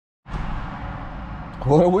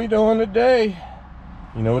What are we doing today?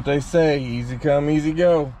 You know what they say, easy come, easy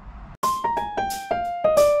go.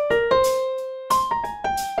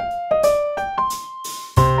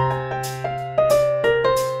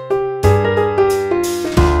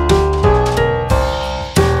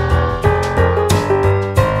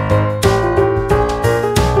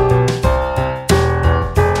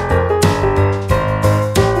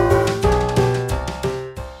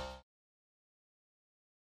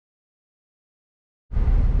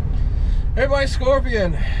 Hey, my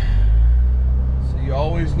Scorpion. So you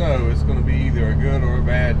always know it's going to be either a good or a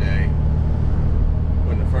bad day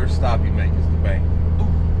when the first stop you make is the bank.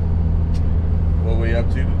 What are we up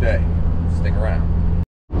to today? Stick around.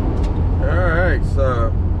 Alright, so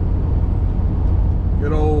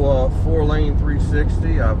good old 4-lane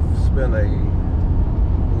 360. I've spent a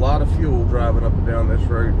lot of fuel driving up and down this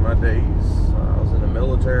road in my days. I was in the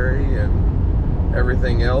military and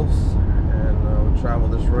everything else, and would travel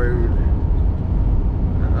this road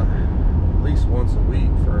at least once a week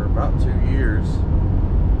for about 2 years.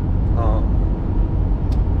 A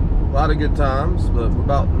lot of good times, but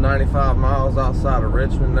about 95 miles outside of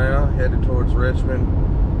Richmond now, headed towards Richmond.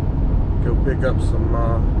 Go pick up some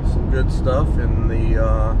good stuff in the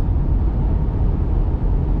I'm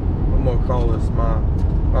gonna call this my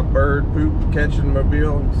bird poop catching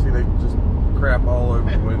mobile. You see they just crap all over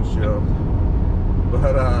the windshield.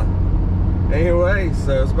 But anyway,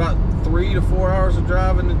 so it's about 3 to 4 hours of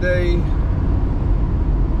driving today.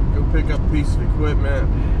 Go pick up a piece of equipment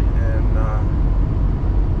and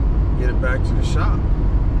get it back to the shop.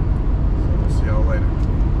 So we'll see y'all later.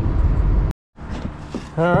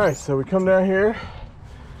 Alright, so we come down here,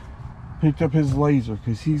 picked up his laser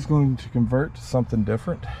because he's going to convert to something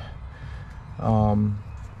different.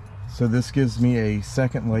 So this gives me a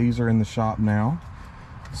second laser in the shop now.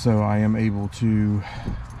 So I am able to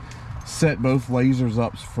set both lasers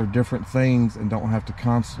up for different things and don't have to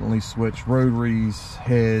constantly switch rotaries,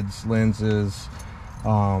 heads, lenses,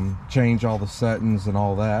 change all the settings and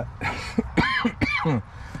all that.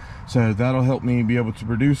 So that'll help me be able to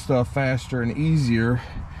produce stuff faster and easier.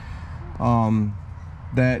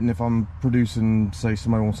 That, and if I'm producing, say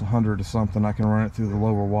somebody wants 100 or something, I can run it through the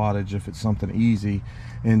lower wattage if it's something easy,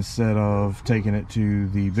 instead of taking it to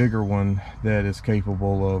the bigger one that is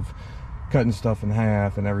capable of cutting stuff in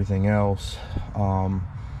half and everything else,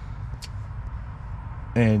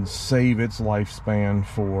 and save its lifespan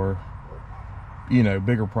for, you know,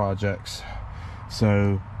 bigger projects.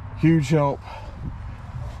 So huge help.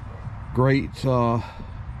 Great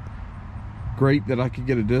great that I could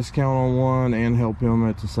get a discount on one and help him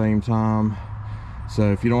at the same time.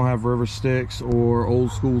 So if you don't have River Sticks or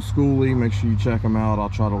Old School Skoolie, make sure you check them out. I'll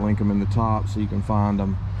try to link them in the top so you can find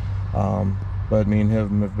them. But me and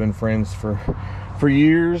him have been friends for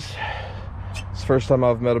years. It's the first time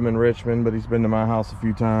I've met him in Richmond, but he's been to my house a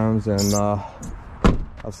few times, and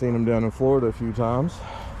I've seen him down in Florida a few times.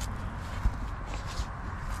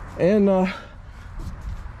 And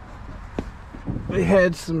they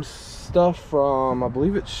had some stuff from, I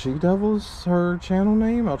believe it's She Devil's her channel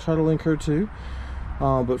name. I'll try to link her too.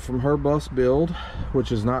 But from her bus build,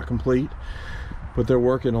 which is not complete, but they're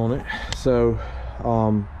working on it. So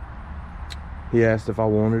he asked if I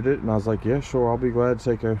wanted it, and I was like, yeah, sure, I'll be glad to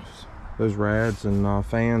take those rads and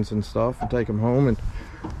fans and stuff and take them home and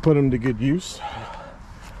put them to good use.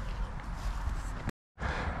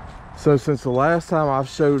 So since the last time I've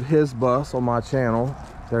showed his bus on my channel,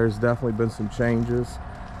 there's definitely been some changes,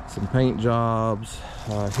 some paint jobs,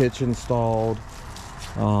 hitch installed.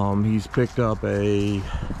 He's picked up a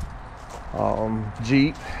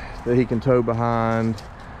Jeep that he can tow behind.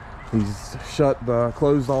 He's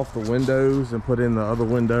closed off the windows and put in the other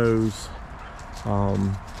windows,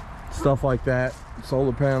 stuff like that.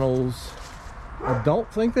 Solar panels, I don't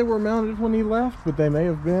think they were mounted when he left, but they may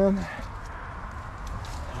have been.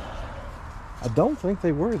 I don't think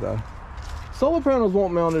they were though. Solar panels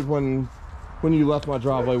weren't mounted when you left my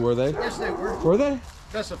driveway, were they? Yes, they were. Were they?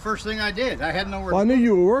 That's the first thing I did. I had nowhere. Well, I knew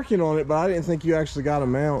you were working on it, but I didn't think you actually got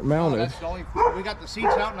them mounted. No, that's the only. We got the seats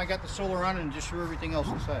out, and I got the solar on, and just threw everything else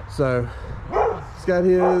inside. So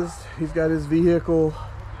he's got his vehicle,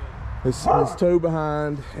 his tow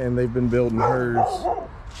behind, and they've been building hers.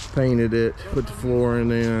 Painted it, put the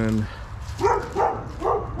flooring in,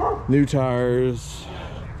 new tires,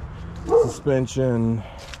 suspension.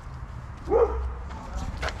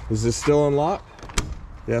 Is this still unlocked?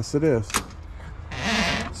 Yes, it is.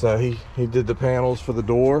 So he did the panels for the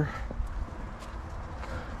door.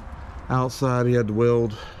 Outside he had to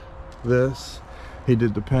weld this. He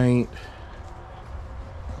did the paint.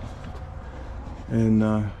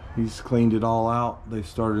 And he's cleaned it all out. They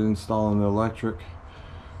started installing the electric.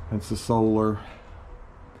 It's the solar.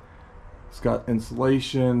 It's got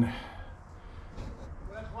insulation.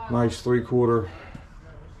 Nice 3/4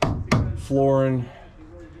 flooring.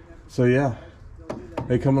 So yeah,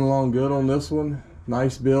 they coming along good on this one.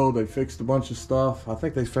 Nice build. They fixed a bunch of stuff. I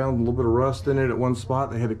think they found a little bit of rust in it at one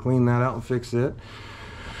spot. They had to clean that out and fix it.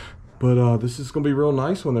 But this is gonna be real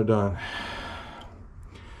nice when they're done.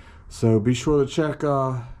 So be sure to check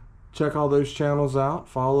all those channels out.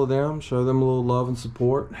 Follow them. Show them a little love and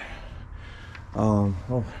support. Oh,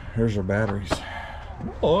 here's our batteries.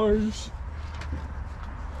 Nice.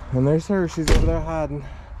 And there's her. She's over there hiding.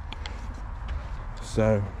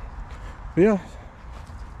 So, yeah.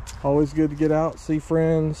 Always good to get out, see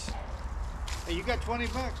friends. Hey, you got 20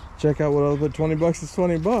 bucks. Check out what other 20 bucks is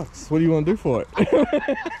 20 bucks. What do you want to do for it?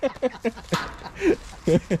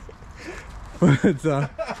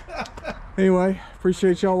 But, anyway,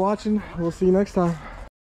 appreciate y'all watching. We'll see you next time.